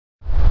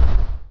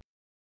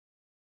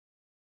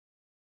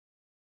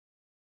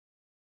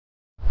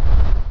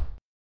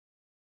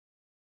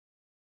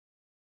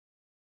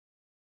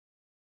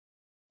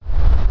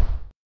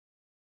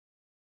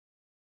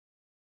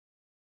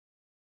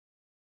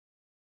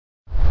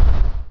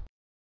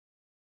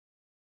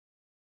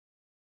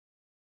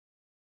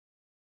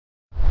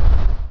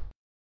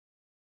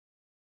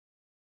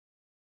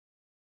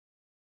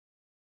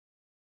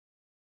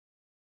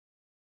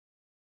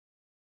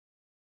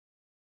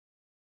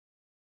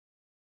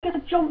Gonna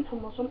jump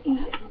on us, I'm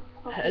eating.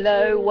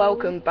 Hello,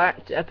 welcome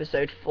back to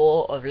episode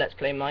 4 of Let's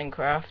Play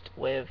Minecraft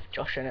with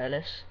Josh and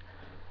Ellis.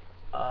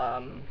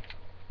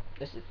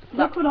 This is the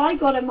Look what I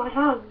got in my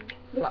hand.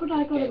 Look what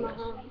I got in my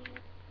gamers. hand.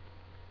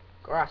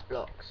 Grass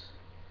blocks.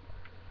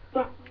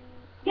 Right.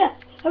 Yes,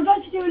 I'd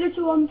like to do a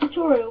little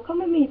tutorial. Come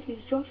with me,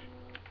 please, Josh.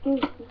 Come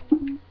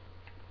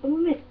with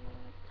me.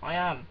 I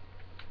am.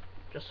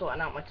 Just sorting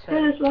out my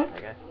Ellis, turn. right?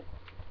 Okay.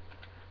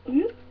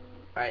 You?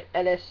 Right,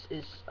 Ellis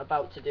is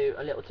about to do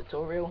a little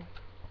tutorial.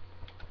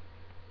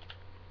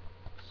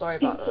 Sorry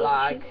about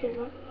lag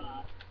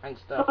and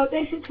stuff.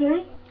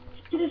 Basically,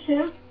 see this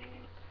here?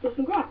 There's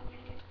some grass.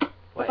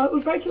 Wait.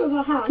 We break it with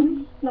our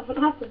hands, nothing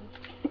happens.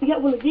 If we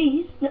get one of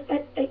these,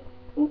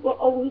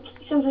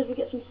 sometimes we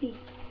get some seeds.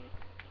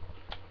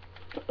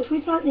 If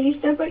we plant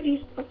these, don't break these.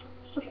 Oh,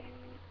 stop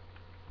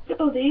it.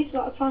 Kill these,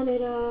 like I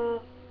planted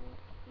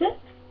this.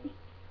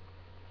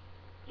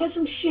 Get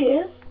some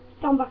shears.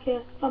 Stand back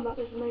here. Stand back,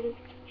 this is amazing.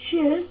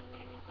 Shears.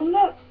 And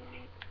look.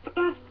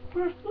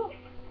 Grass blocks.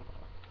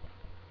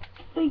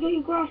 So you get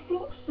your grass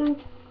blocks, so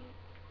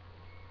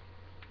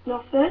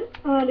nothing.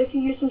 And if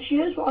you use some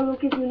shears, what I will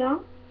give you now.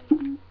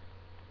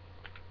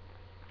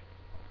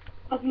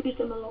 I've used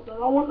them a lot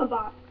though. I want them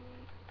back.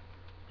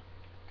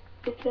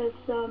 It says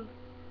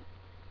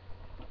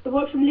it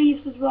works with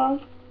leaves as well.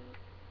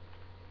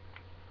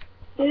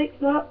 Take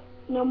that.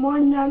 Now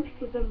mine them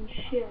with them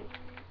shears.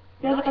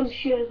 Get them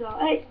shears out.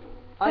 Hey!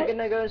 I'm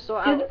gonna go and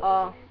sort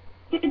out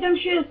Get them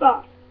shears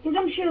back. Get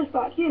them shears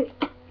back. You.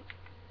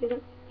 Get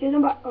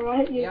them back.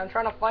 Alright, you. Yeah, I'm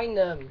trying to find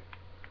them.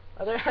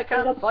 I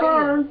can't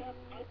find them.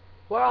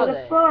 Where are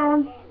they?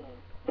 Burn.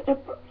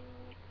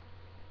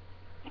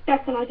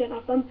 Second, I don't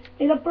have them.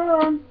 It's a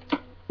burn.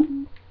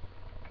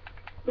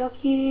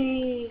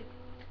 Lucky.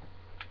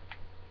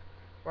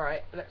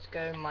 Right, let's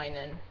go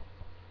mining.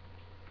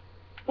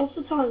 What's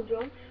the time,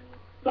 Josh?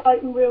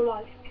 Like in real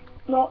life,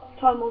 not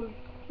time on.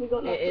 We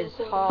got. It is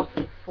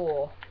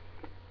 4:30.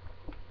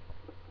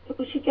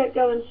 We should get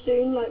going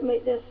soon. Like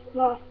make this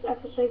last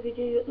episode we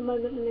do at the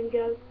moment and then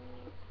go.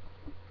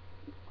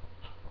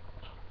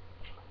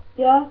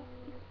 Yeah.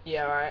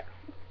 Yeah, right.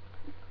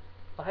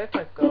 I hope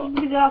I've This will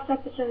got. be the last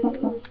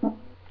episode.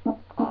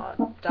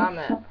 Oh, damn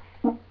it.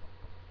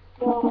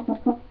 What?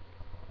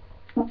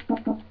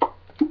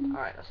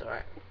 Alright, that's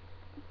alright.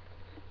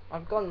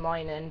 I've gone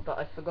mining, but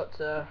I forgot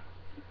to.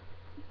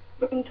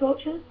 Bring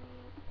torches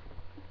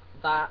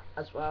That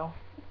as well.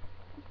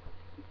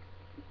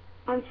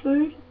 and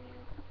food.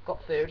 Got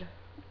food.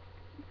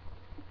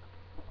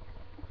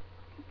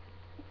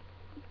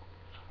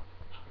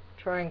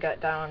 Try and get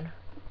down.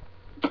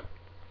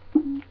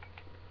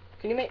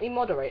 Can you make me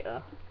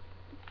moderator?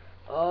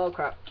 Oh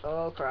crap,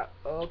 oh crap,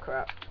 oh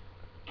crap.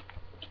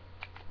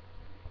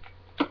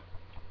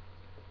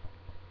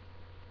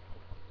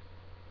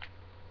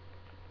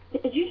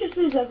 Did you just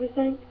lose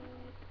everything?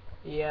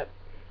 Yep.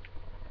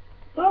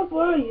 Where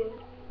were you?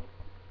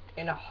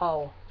 In a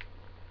hole.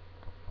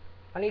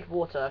 I need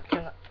water.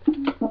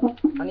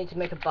 I need to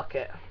make a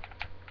bucket.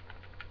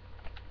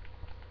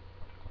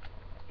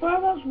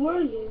 Whereabouts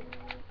were you?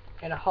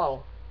 In a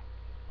hole.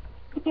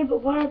 Yeah,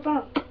 but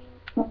whereabouts?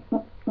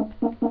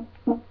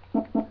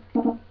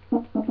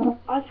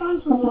 I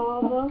found some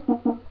lava.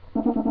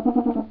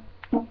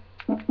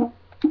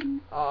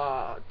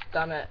 Oh,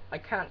 damn it. I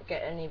can't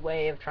get any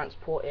way of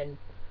transporting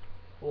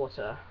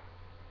water.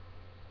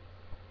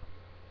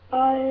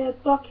 A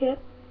bucket.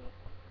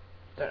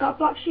 Don't That know.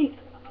 black sheep.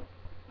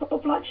 Got a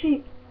black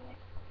sheep.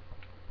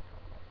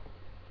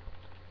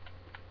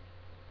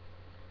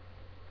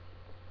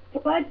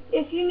 Where,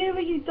 if you knew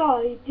where you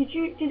died,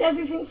 did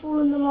everything fall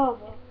in the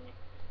lava?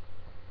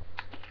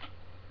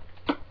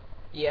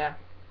 Yeah.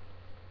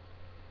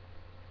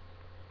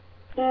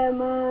 Yeah,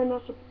 man,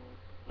 that's a...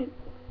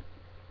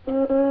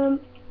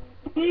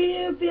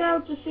 we'll be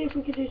able to see if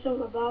we could do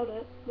something about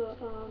it, but,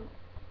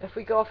 If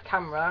we go off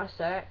camera a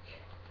sec,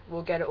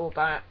 we'll get it all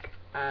back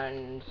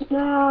and...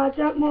 Nah,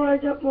 don't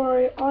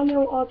worry. I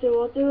know what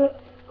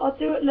I'll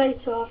do it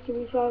later after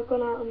we've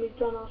gone out and we've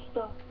done our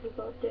stuff we've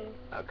got to do.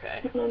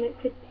 Okay. And then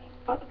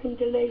I can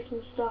delay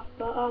some stuff,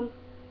 but,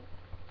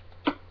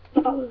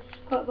 that was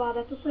quite a bad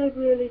episode,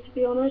 really, to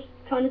be honest.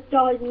 Kind of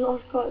died and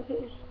lost quite a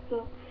bit of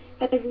stuff,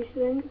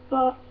 everything,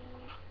 but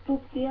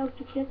we'll be able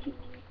to get it.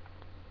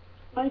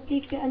 I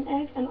did get an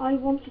egg and I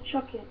want to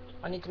chuck it.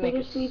 I need to Will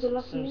make this be the some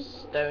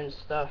luckiest? stone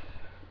stuff.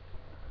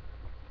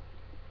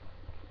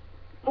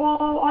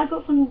 Oh, I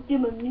got some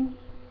diamonds.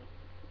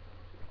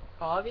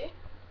 Oh, have you?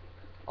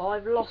 Oh,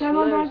 I've lost So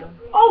loads of them.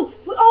 oh,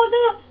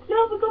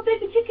 no, we got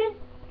baby chicken.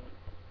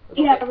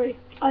 Jerry,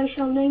 I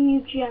shall name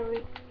you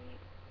Jerry.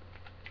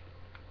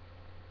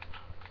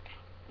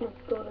 Oh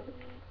God.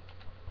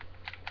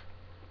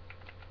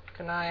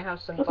 Can I have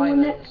some Look at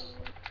diamonds?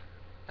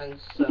 And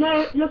some...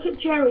 No, look at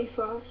Jerry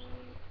first.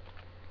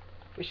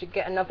 We should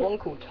get another one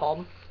called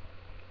Tom.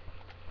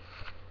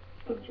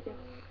 So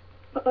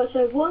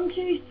 1,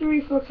 2,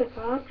 3 for a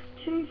pickaxe,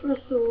 2 for a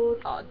sword,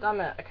 Oh, damn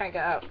it, I can't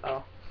get out.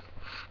 Oh.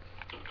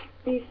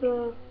 3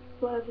 for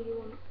whatever you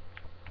want.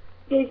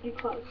 Gave you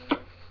clothes.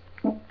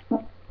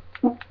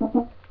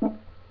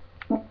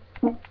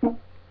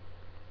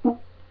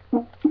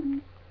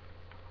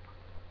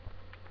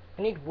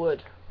 need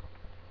wood.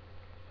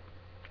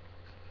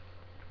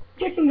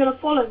 Chicken gonna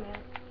follow me.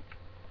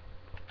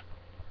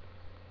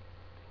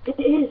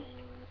 It is.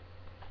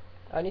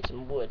 I need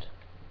some wood.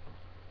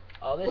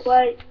 Oh,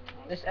 Wait,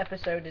 this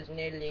episode is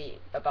nearly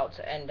about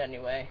to end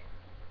anyway.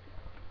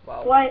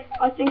 Well, wait.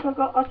 I think we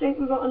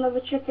got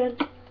another chicken.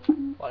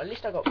 well, at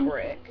least I got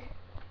brick.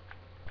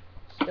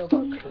 Still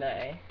got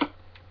clay.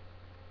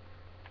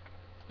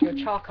 Your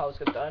charcoal's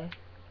good done.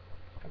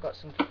 I got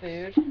some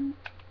food.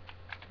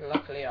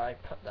 Luckily, I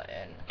put that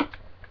in.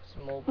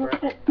 Some more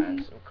brick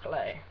and some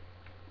clay.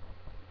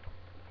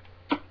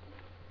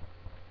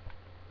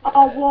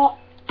 Oh, what?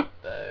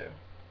 Bow.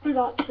 Do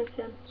that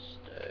chicken.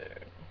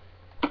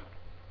 Stone.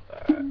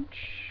 Birch.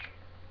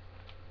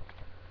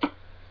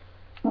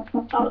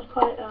 That was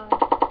quite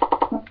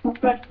a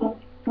dreadful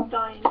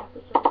dying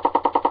episode.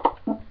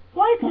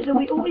 Why is it that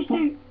we always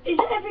do? Is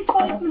it every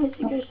 5 minutes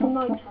it goes to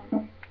night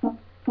time?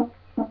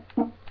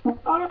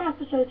 Our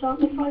episodes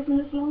aren't they 5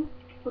 minutes long?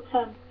 Or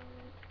 10?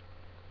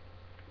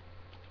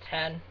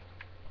 10.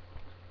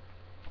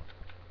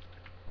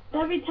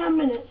 Every 10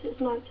 minutes it's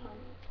night time.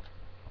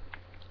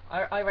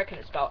 I reckon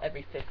it's about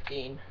every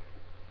 15.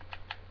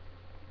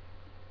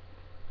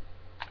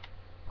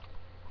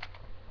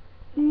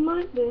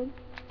 Might be.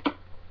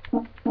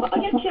 But I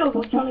get killed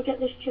while trying to get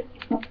this chicken.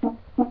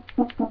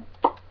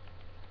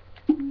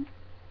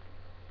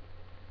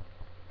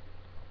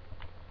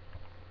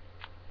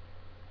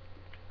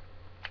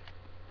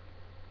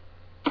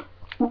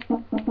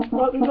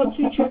 Right, we've got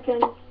 2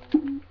 chickens.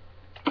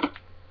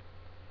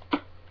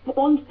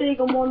 One's big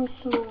and one's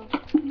small.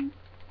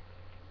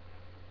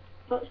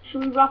 But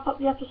should we wrap up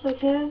the episode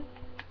here?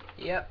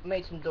 Yep,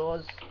 made some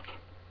doors.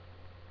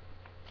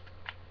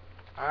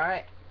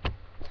 Alright.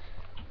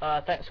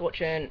 Thanks for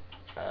watching.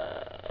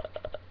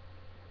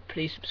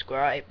 Please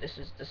subscribe. This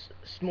is the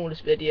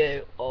smallest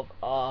video of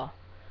our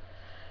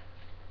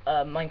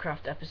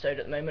Minecraft episode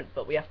at the moment,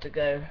 but we have to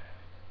go.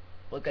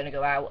 We're gonna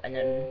go out and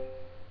then.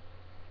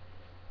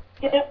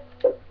 Yep.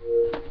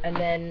 And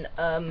then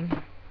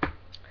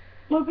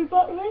We'll be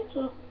back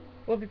later.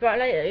 we'll be back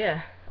later.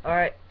 Yeah.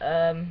 Alright.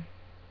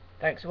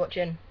 Thanks for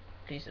watching.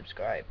 Please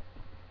subscribe.